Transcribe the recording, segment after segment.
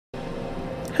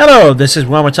Hello, this is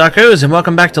WellArmedWithTacos, and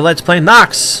welcome back to Let's Play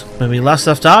Nox. When we last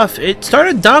left off, it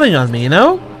started dawning on me, you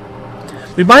know?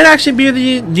 We might actually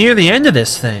be near the end of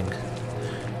this thing.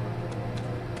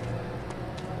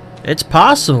 It's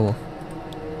possible.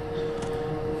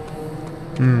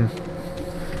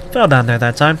 Fell down there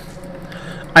that time.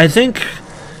 I think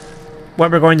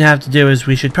what we're going to have to do is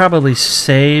we should probably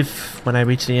save when I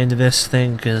reach the end of this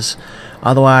thing, because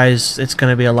otherwise it's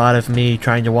going to be a lot of me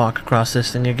trying to walk across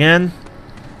this thing again.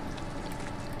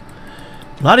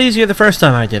 A lot easier the first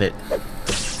time I did it.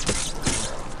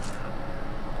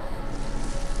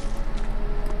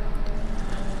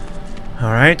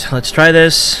 Alright, let's try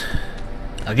this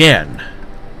again.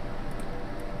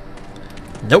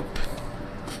 Nope.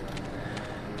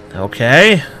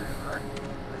 Okay.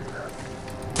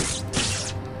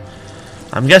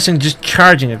 I'm guessing just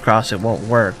charging across it won't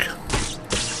work.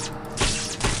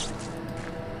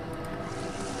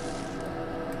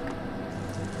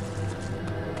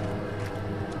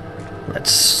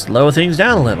 Let's slow things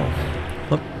down a little.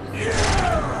 Whoop.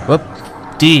 Whoop.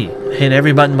 D. Hit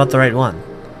every button but the right one.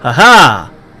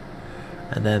 Haha!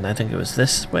 And then I think it was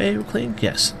this way we clean?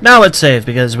 Yes. Now let's save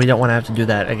because we don't want to have to do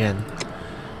that again.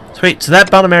 Sweet. So that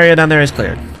bottom area down there is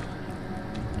cleared.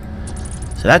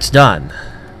 So that's done.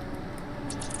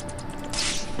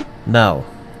 No.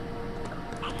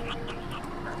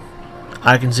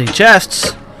 I can see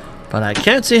chests, but I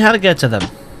can't see how to get to them.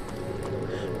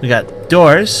 We got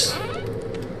doors.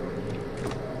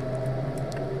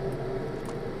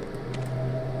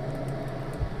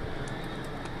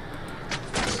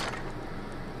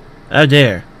 Oh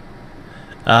dear.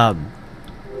 That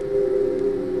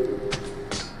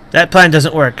plan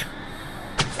doesn't work.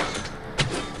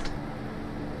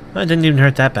 Well, it didn't even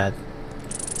hurt that bad.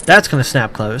 That's gonna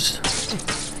snap closed.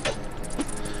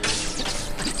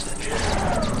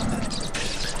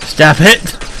 Stop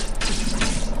it!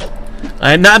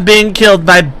 I'm not being killed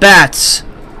by bats!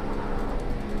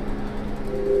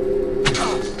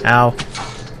 Ow.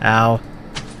 Ow.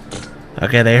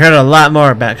 Okay, they hurt a lot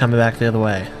more coming back the other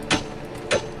way.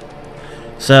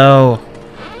 So,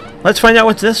 let's find out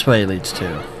what this way leads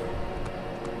to.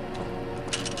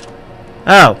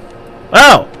 Oh!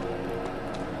 Oh!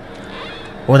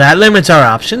 Well, that limits our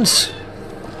options.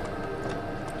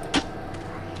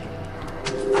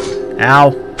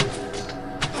 Ow.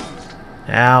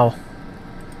 Ow.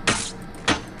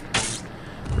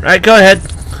 Right, go ahead.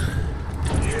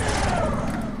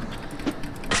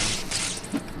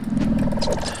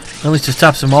 At least it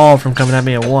stops them all from coming at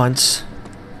me at once.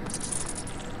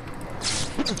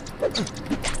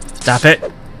 Stop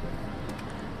it.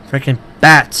 Freaking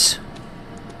bats.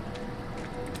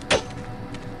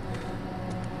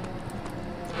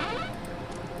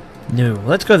 No,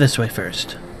 let's go this way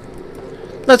first.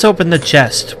 Let's open the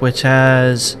chest, which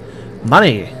has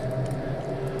money.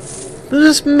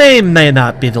 This may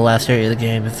not be the last area of the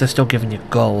game if they're still giving you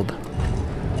gold.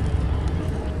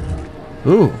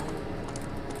 Ooh.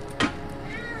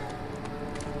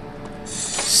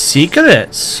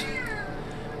 Secrets.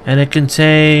 And it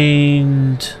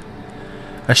contained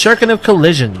a shuriken of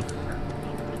collision.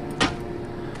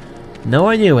 No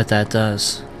idea what that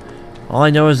does. All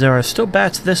I know is there are still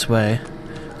bats this way,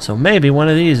 so maybe one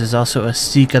of these is also a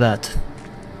secret.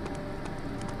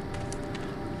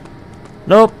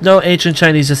 Nope, no ancient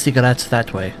Chinese secrets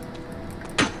that way.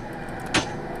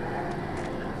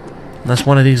 Unless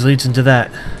one of these leads into that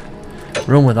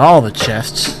room with all the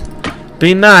chests.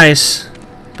 Be nice,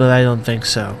 but I don't think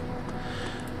so.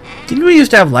 Didn't we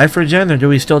used to have life regen, or do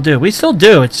we still do? We still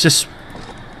do, it's just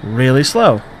really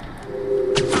slow.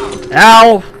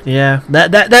 Ow! Yeah,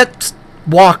 that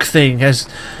walk thing has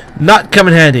not come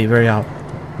in handy very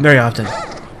often.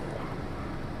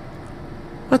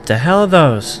 What the hell are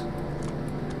those?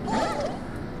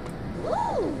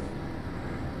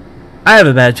 I have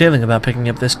a bad feeling about picking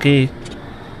up this key.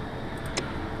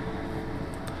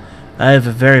 I have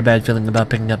a very bad feeling about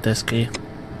picking up this key.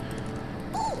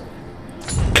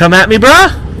 Come at me,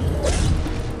 bruh!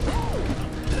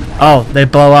 Oh, they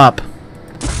blow up.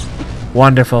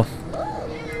 Wonderful.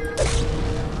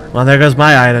 Well, there goes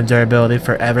my item durability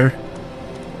forever.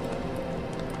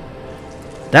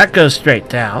 That goes straight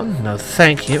down. No,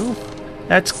 thank you.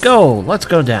 Let's go. Let's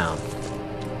go down.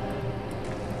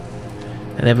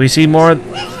 And if we see more...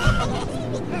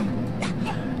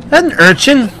 That an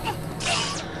urchin?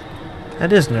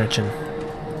 That is an urchin.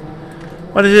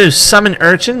 What do you do? Summon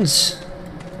urchins?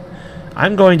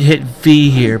 I'm going to hit V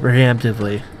here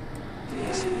preemptively.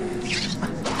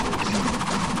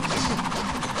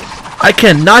 I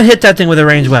cannot hit that thing with a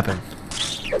ranged weapon.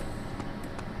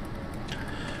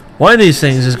 One of these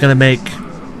things is going to make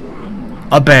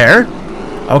a bear,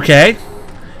 Okay.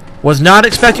 Was not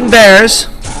expecting bears.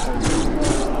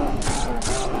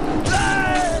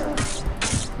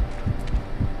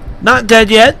 Not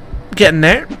dead yet. Getting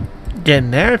there.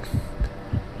 Getting there.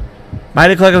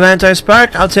 Mighty click of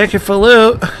anti-spark. I'll take it for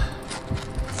loot.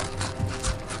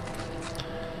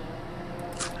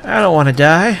 I don't want to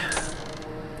die.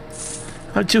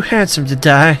 I'm too handsome to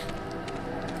die.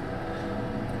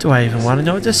 Do I even want to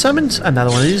know what this summons? Another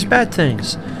one of these bad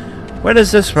things. Where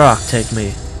does this rock take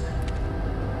me?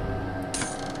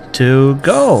 To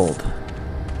gold.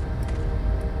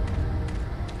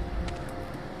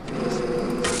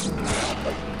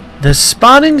 The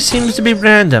spawning seems to be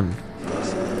random.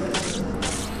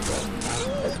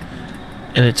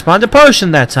 And it spawned a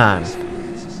potion that time.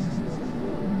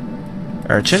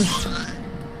 Urchin.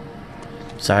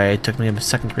 Sorry, it took me a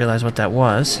second to realize what that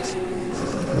was.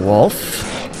 Wolf.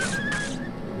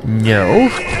 No.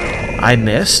 I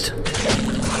missed.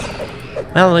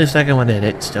 Well, at least that one did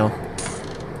it still.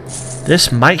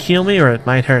 This might heal me or it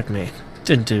might hurt me.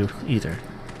 Didn't do either.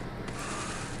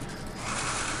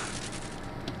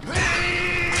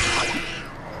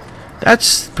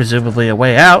 That's presumably a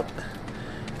way out.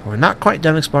 We're not quite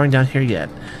done exploring down here yet.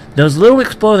 Those little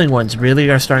exploding ones really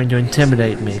are starting to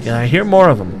intimidate me, and I hear more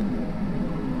of them.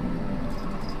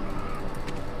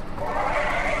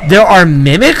 There are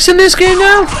mimics in this game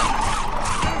now?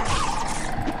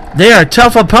 They are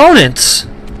tough opponents.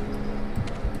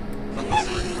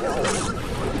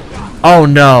 Oh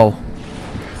no.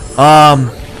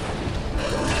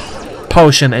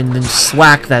 Potion and then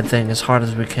slack that thing as hard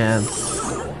as we can.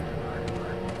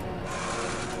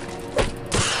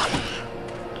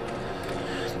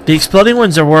 The exploding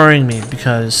ones are worrying me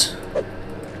because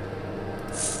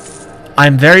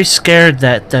I'm very scared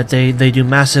that they do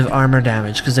massive armor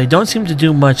damage because they don't seem to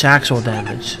do much actual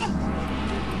damage.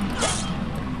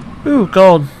 Ooh,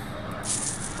 gold.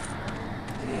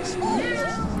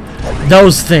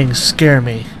 Those things scare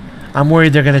me. I'm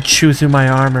worried they're gonna chew through my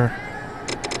armor.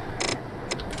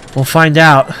 We'll find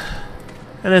out.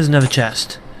 And there's another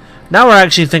chest. Now I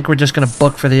actually think we're just gonna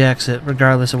book for the exit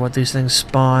regardless of what these things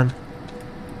spawn.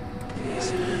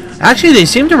 Actually, they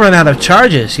seem to run out of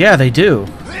charges. Yeah, they do.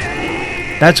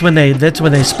 That's when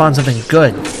they spawn something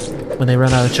good. When they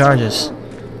run out of charges.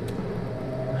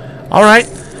 All right,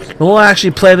 we'll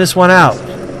actually play this one out.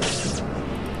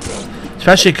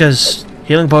 Especially because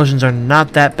healing potions are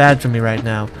not that bad for me right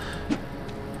now.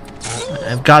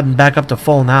 I've gotten back up to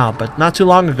full now, but not too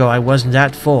long ago I wasn't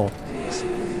that full.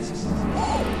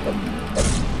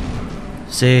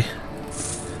 See,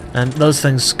 and those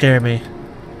things scare me.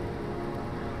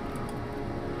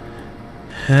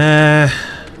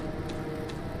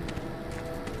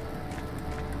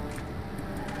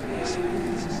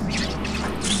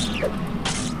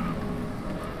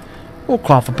 We'll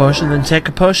quaff a potion, then take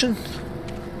a potion.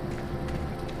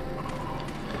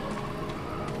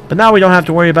 But now we don't have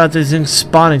to worry about these things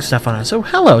spawning stuff on us. Oh,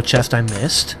 hello, chest I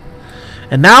missed.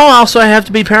 And now also I have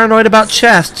to be paranoid about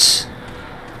chests.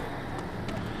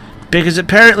 Because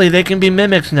apparently they can be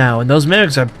mimics now, and those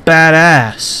mimics are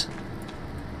badass.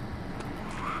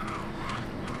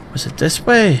 Was it this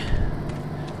way?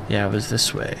 Yeah, it was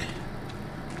this way.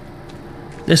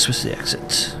 This was the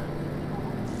exit.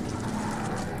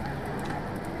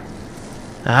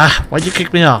 Ah, why'd you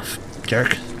kick me off,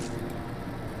 jerk?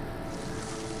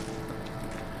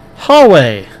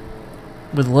 Hallway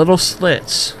with little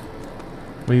slits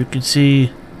where you can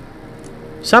see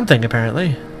something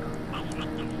apparently.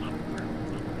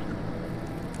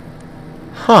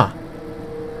 Huh.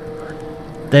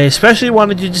 They especially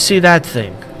wanted you to see that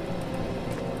thing.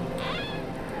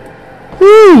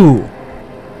 Woo!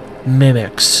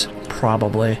 Mimics,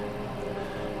 probably.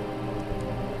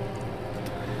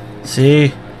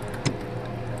 See?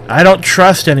 I don't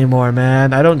trust anymore,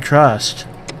 man. I don't trust.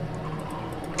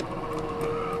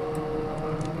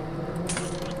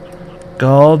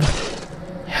 Gold.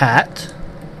 Hat.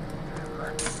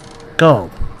 Gold.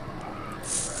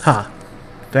 Huh.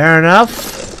 Fair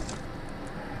enough.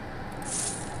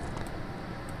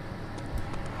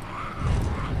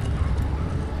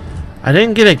 I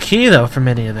didn't get a key, though, from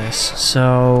any of this,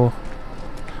 so...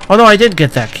 Oh, no, I did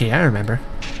get that key. I remember.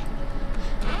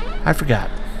 I forgot.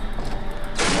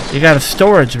 You got a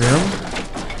storage room.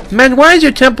 Man, why is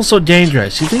your temple so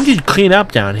dangerous? You think you'd clean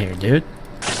up down here, dude?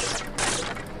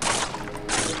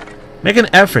 Make an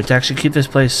effort to actually keep this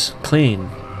place clean,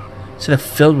 instead of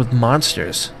filled with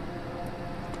monsters.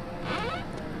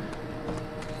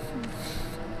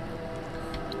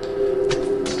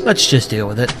 Let's just deal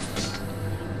with it.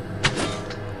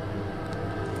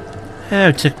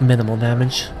 It took minimal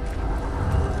damage.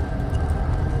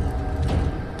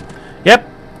 Yep,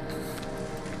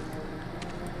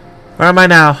 Where am I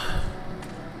now?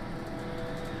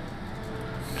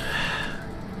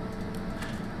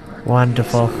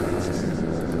 Wonderful.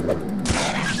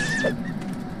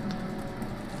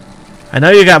 I know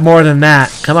you got more than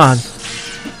that. Come on.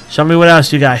 Show me what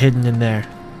else you got hidden in there.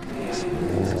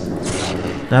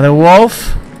 Another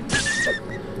wolf.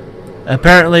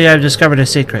 Apparently I've discovered a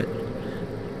secret.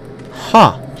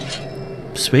 Huh.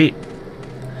 Sweet.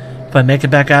 If I make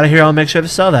it back out of here, I'll make sure to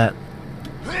sell that.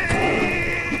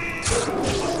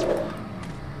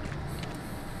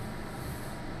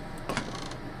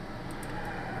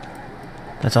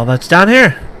 That's all that's down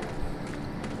here.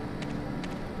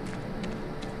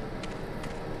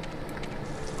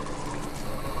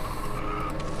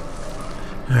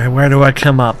 Alright, where do I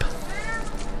come up?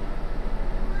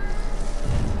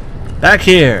 Back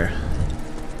here.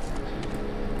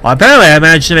 Well, apparently I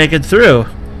managed to make it through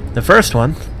the first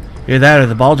one. Either that or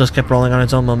the ball just kept rolling on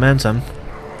its own momentum.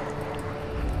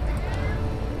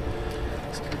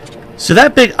 So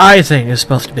that big eye thing is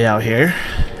supposed to be out here.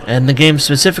 And the game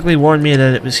specifically warned me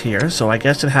that it was here, so I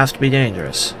guess it has to be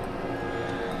dangerous.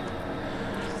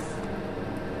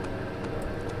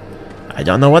 I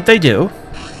don't know what they do.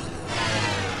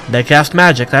 They cast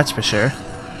magic, that's for sure.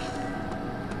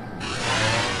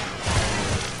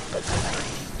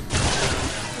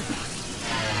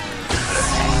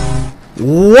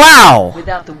 Wow!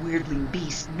 Without the weirdling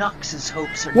beast, Nox's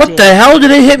hopes are What dead. the hell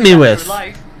did it hit me with?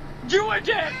 Life, you are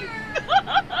dead!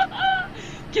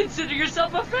 Consider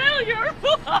yourself a failure!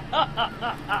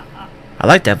 I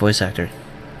like that voice actor.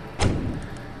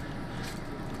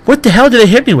 What the hell did it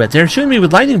hit me with? They're shooting me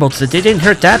with lightning bolts that they didn't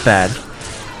hurt that bad.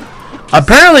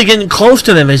 Apparently getting close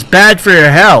to them is bad for your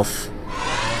health.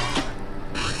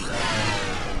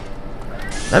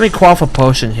 Let me quaff a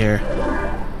potion here.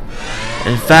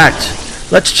 In fact,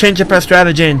 let's change up our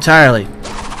strategy entirely.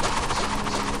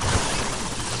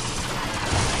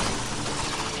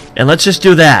 And let's just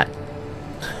do that.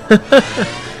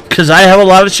 Because I have a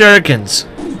lot of shurikens.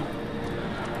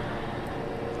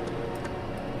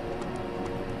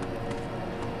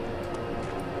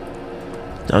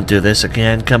 Don't do this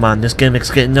again. Come on, this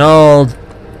gimmick's getting old.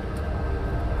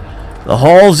 The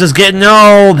hole's just getting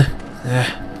old.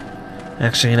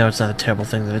 Actually, you know, it's not a terrible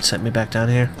thing that it sent me back down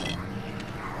here.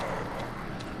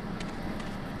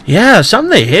 Yeah, something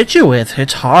they hit you with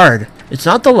hits hard. It's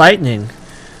not the lightning.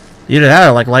 Either that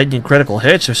or like lightning critical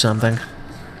hits or something.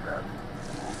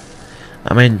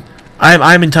 I mean,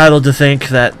 I'm entitled to think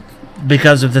that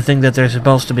because of the thing that they're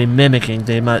supposed to be mimicking,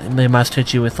 they must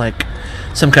hit you with like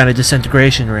some kind of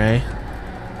disintegration ray.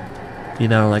 You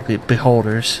know, like the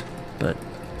beholders. But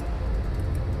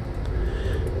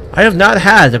I have not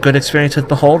had a good experience with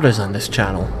beholders on this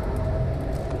channel.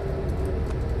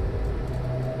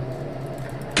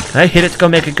 Can I hit it to go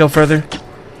make it go further?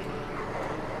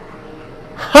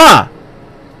 Huh!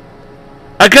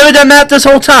 I could have done that this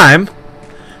whole time.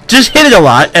 Just hit it a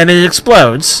lot and it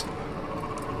explodes.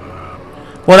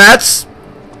 Well, that's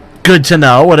good to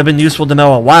know. Would have been useful to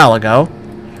know a while ago.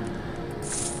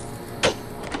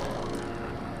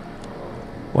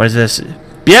 What is this?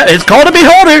 Yeah, it's called a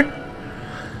beholder!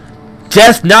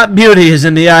 Death, not beauty, is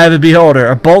in the eye of a beholder.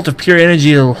 A bolt of pure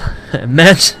energy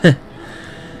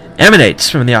emanates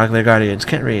from the ocular guardians.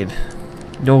 Can't read.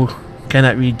 No,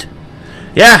 cannot read.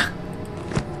 Yeah!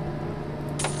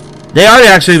 They are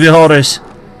actually beholders.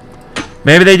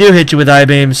 Maybe they do hit you with eye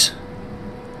beams.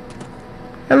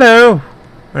 Hello!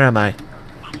 Where am I?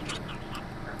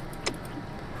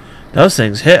 Those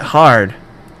things hit hard.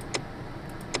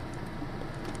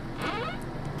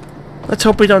 Let's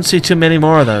hope we don't see too many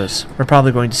more of those. We're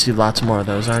probably going to see lots more of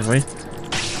those, aren't we?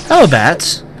 Hello,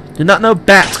 bats. Did not know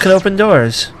bats could open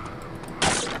doors.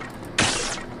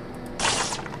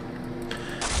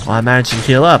 Well, I managed to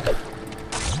heal up.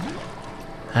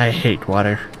 I hate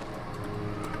water.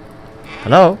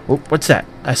 Hello? Oh, what's that?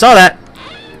 I saw that!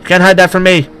 You can't hide that from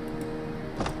me!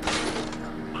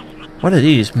 What are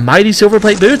these? Mighty silver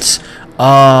plate boots?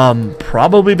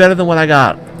 Probably better than what I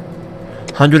got.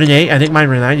 108? I think mine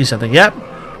were 90 something. Yep.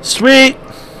 Sweet!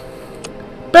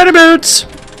 Better boots!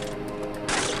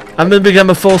 I'm gonna become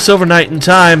a full silver knight in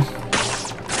time.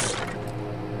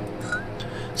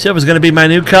 Silver's gonna be my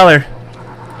new color.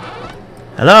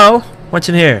 Hello? What's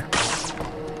in here?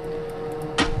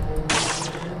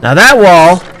 Now that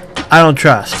wall, I don't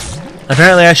trust.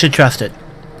 Apparently I should trust it.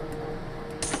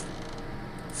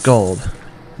 Gold.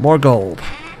 More gold.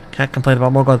 Can't complain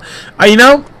about more gold. You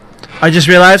know, I just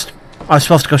realized I was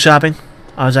supposed to go shopping.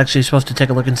 I was actually supposed to take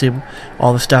a look and see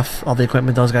all the stuff, all the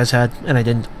equipment those guys had, and I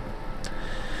didn't.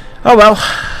 Oh well.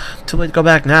 Too late to go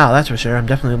back now, that's for sure. I'm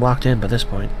definitely locked in by this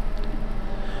point.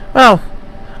 Well,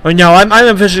 Oh no, I'm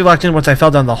officially locked in once I fell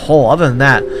down the hole. Other than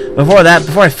that,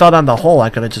 before I fell down the hole, I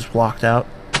could have just walked out.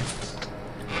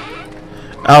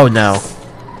 Oh no.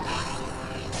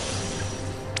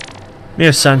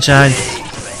 Mere sunshine.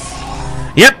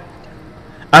 Yep.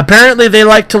 Apparently they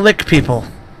like to lick people.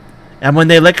 And when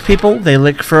they lick people, they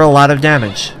lick for a lot of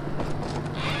damage.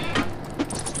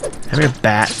 Come here,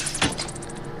 bat.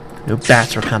 No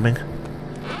bats are coming.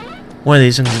 One of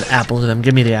these things is an apple to them.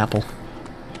 Give me the apple.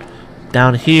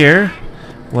 Down here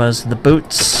was the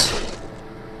boots.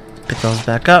 Pick those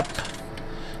back up.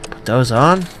 Put those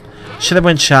on. Should have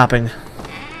went shopping.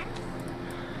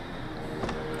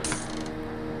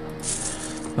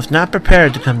 Was not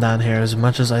prepared to come down here as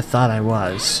much as I thought I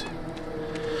was.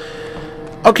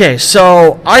 Okay,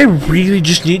 so I really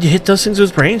just need to hit those things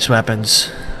with ranged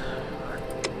weapons.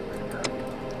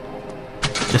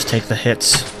 Just take the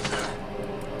hits.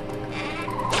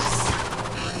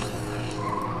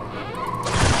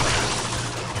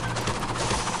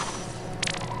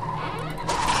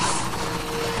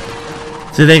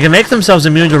 So they can make themselves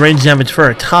immune to range damage for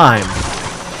a time,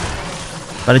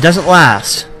 but it doesn't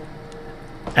last.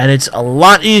 And it's a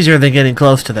lot easier than getting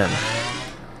close to them.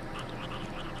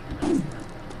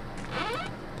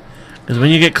 Because when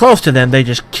you get close to them, they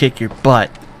just kick your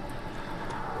butt.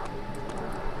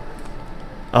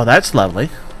 Oh, that's lovely.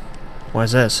 What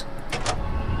is this?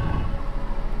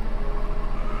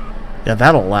 Yeah,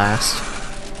 that'll last.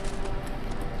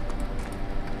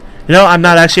 You know, I'm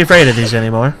not actually afraid of these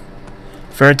anymore.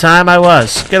 For a time, I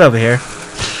was. Get over here.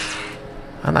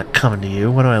 I'm not coming to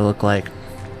you. What do I look like?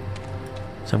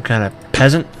 Some kind of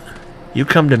peasant? You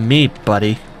come to me,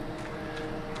 buddy.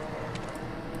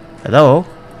 Hello?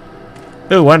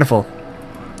 Ooh, wonderful.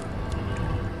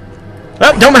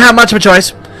 Well, don't have much of a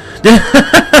choice.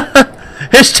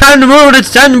 It's time to move.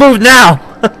 It's time to move now.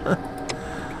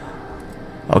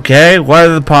 Okay, what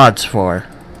are the pods for?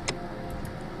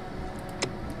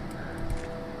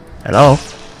 Hello?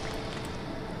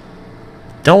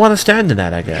 Don't want to stand in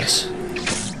that, I guess.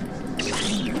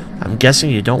 I'm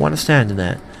guessing you don't want to stand in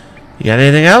that. You got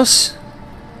anything else?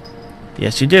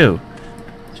 Yes, you do.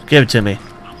 Just give it to me.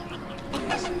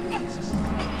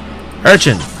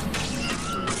 Urchin!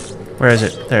 Where is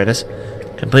it? There it is.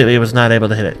 Completely was not able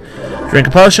to hit it. Drink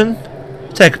a potion.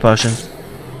 Take a potion.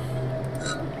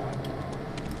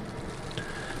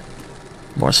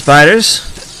 More spiders.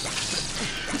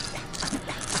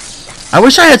 I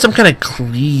wish I had some kind of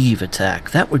cleave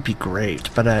attack. That would be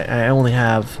great, but I only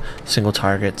have single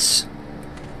targets.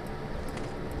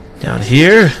 Down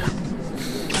here.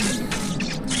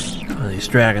 One of these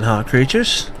dragon hawk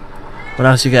creatures. What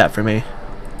else you got for me?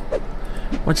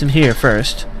 What's in here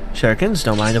first? Shurikens,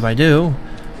 don't mind if I do.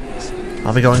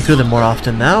 I'll be going through them more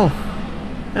often now.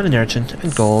 And an urchin,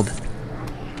 and gold.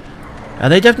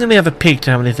 They definitely have a peak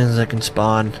to how many things I can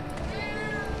spawn.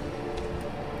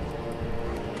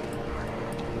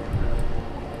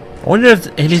 I wonder if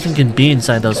anything can be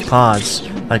inside those pods,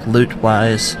 like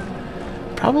loot-wise.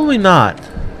 Probably not.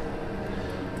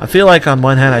 I feel like on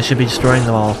one hand I should be destroying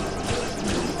them all.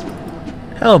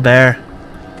 Hello, bear.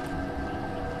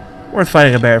 Worth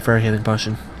fighting a bear for a healing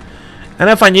potion.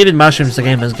 And if I needed mushrooms, the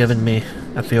game has given me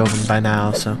a few of them by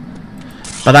now, so.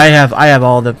 But I have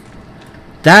all the...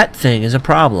 That thing is a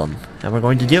problem, and we're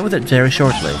going to deal with it very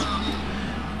shortly.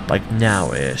 Like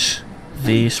now-ish.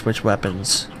 V, switch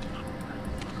weapons.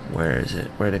 Where is it?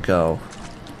 Where'd it go?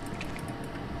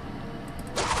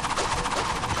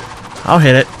 I'll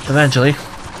hit it, eventually.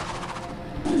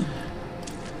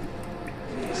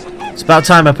 It's about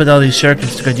time I put all these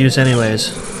shurikens to good use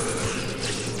anyways.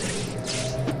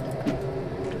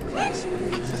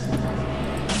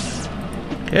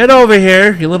 Get over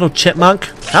here, you little chipmunk.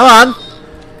 Come on!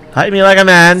 Fight me like a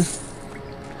man.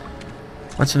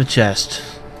 What's in the chest?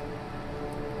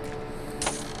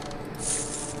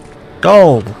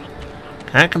 Gold!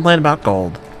 Can't complain about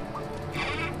gold.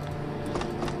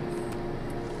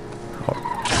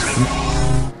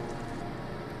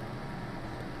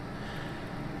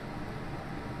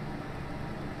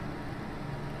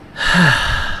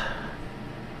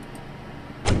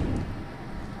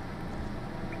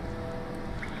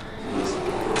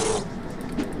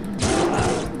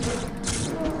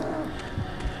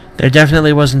 There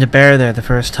definitely wasn't a bear there the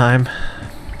first time.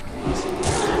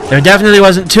 There definitely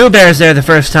wasn't two bears there the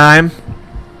first time.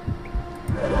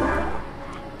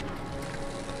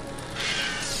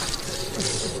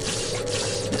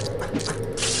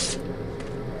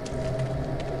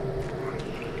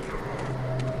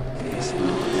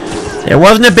 There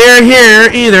wasn't a bear here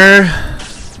either.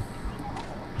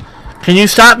 Can you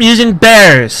stop using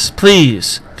bears,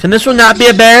 please? Can this one not be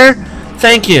a bear?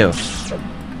 Thank you.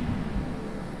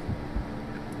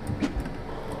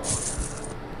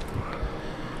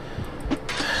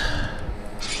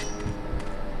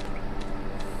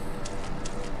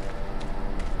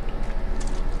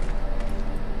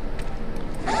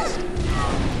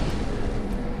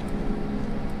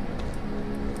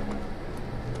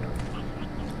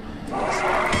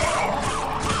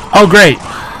 Oh, great.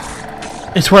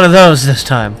 It's one of those this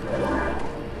time.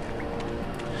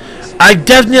 I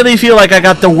definitely feel like I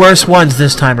got the worst ones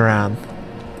this time around.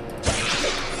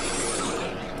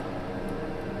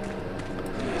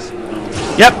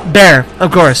 Yep, bear,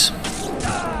 of course.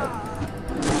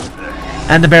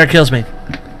 And the bear kills me.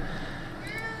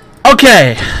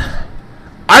 Okay.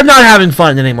 I'm not having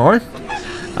fun anymore.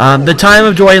 The time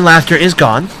of joy and laughter is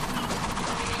gone.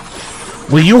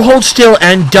 Will you hold still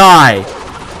and die?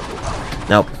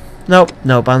 Nope. Nope.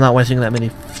 Nope. I'm not wasting that many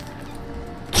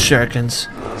shurikens.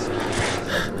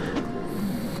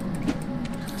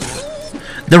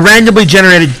 The randomly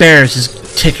generated bears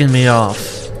is ticking me off.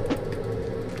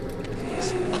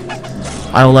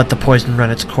 I will let the poison run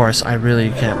its course. I really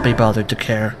can't be bothered to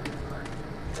care.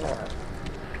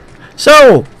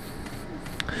 So,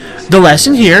 the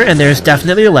lesson here, and there's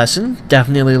definitely a lesson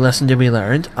to be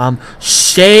learned.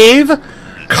 Save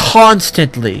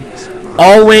constantly.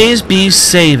 Always be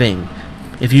saving.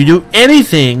 If you do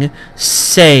anything,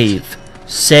 save.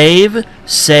 Save,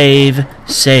 save,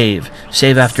 save.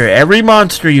 Save after every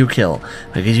monster you kill.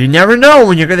 Because you never know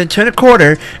when you're going to turn a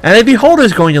corner and a beholder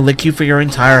is going to lick you for your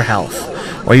entire health.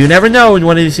 Or you never know when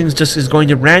one of these things just is going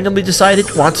to randomly decide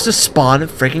it wants to spawn a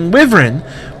freaking wyvern.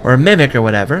 Or a mimic or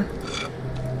whatever.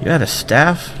 You had a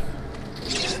staff?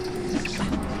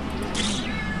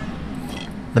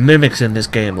 The mimics in this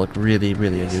game look really,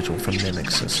 really unusual from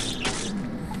mimics.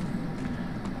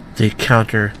 The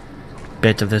counter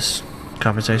bit of this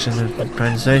conversation I'm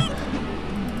trying to say.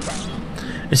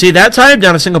 You see, that time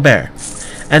down a single bear.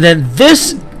 And then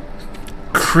this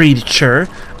creature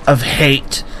of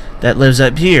hate that lives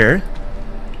up here.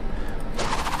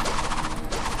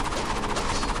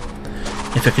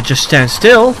 If it could just stand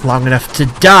still long enough to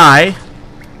die.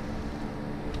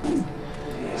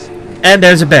 And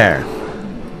there's a bear.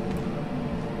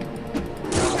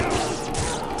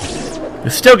 You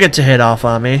still get to hit off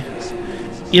on me.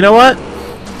 You know what?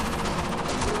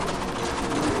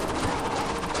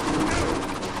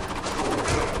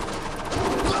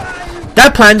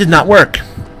 That plan did not work.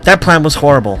 That plan was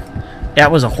horrible.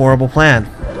 That was a horrible plan.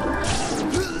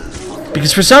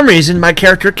 Because for some reason, my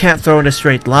character can't throw in a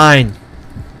straight line.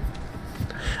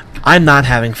 I'm not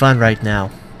having fun right now.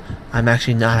 I'm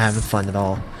actually not having fun at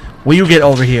all. Will you get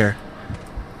over here?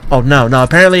 Oh, no. No,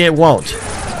 apparently it won't.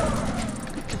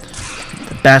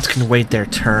 The bats can wait their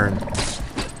turn.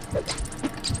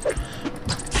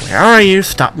 Where are you?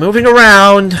 Stop moving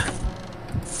around.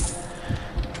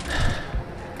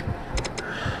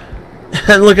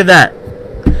 And look at that.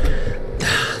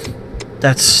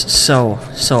 That's so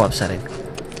upsetting.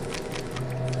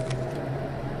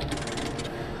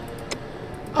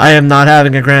 I am not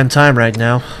having a grand time right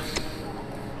now.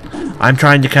 I'm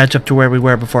trying to catch up to where we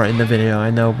were before in the video. I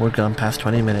know we're gone past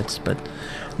 20 minutes, but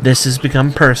this has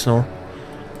become personal.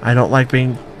 I don't like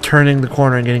turning the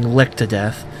corner and getting licked to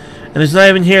death. And it's not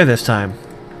even here this time.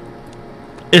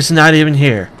 It's not even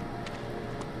here.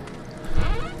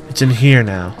 It's in here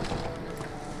now.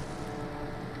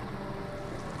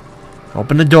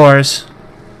 Open the doors.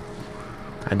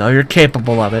 I know you're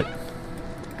capable of it.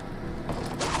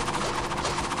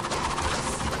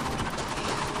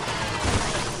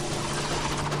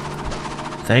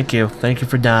 Thank you. Thank you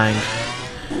for dying.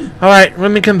 Alright,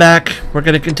 when we come back, we're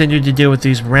going to continue to deal with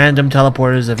these random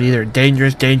teleporters of either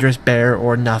dangerous bear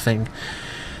or nothing.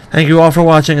 Thank you all for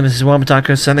watching, and this is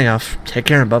WellArmedWithTacos signing off. Take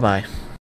care and bye-bye.